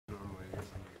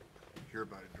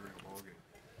hear about it during the ball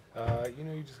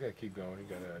game? You just got to keep going. You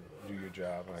got to do your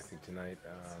job. And I think tonight,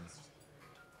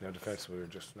 defensively, we're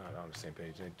just not on the same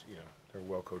page. They're a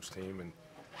well-coached team, and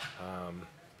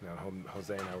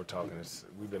Jose and I were talking.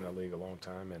 We've been in the league a long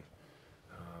time, and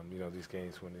these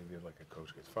games when like a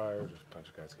coach gets fired, or a bunch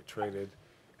of guys get traded,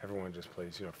 everyone just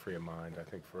plays free of mind. I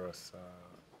think for us,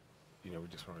 we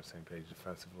just weren't on the same page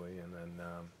defensively, and then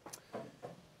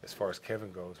as far as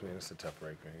Kevin goes, man, it's a tough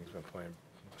break, man. He's been playing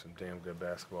some damn good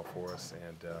basketball for us,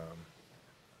 and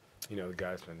the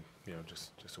guy's been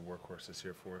just a workhorse this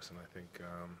year for us, and I think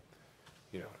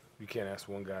you can't ask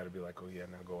one guy to be like, oh yeah,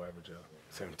 now go average a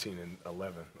 17 and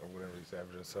 11 or whatever he's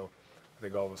averaging. So I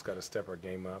think all of us got to step our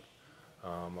game up.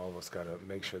 All of us got to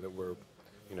make sure that we're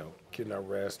getting our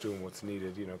rest, doing what's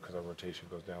needed, because our rotation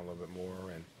goes down a little bit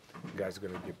more, and guys are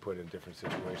going to get put in different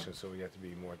situations, so we have to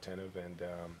be more attentive and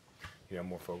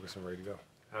more focused and ready to go.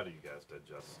 How do you guys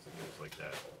digest news like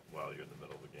that while you're in the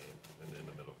middle of a game and in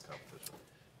the middle of a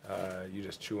competition? You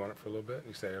just chew on it for a little bit and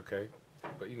you say, okay,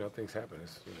 but things happen.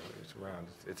 It's around.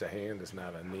 It's a hand. It's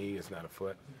not a knee. It's not a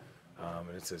foot. And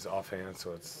it's his offhand,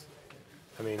 so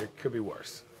it could be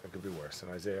worse. It could be worse.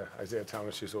 And Isaiah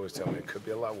Thomas used to always tell me it could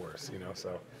be a lot worse.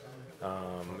 So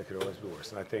it could always be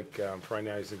worse. And I think for right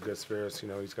now he's in good spirits. He's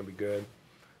going to be good.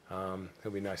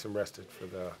 He'll be nice and rested for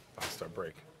the All-Star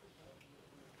break.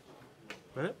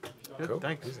 Good. Cool.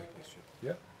 Thanks. Easy.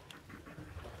 Yeah.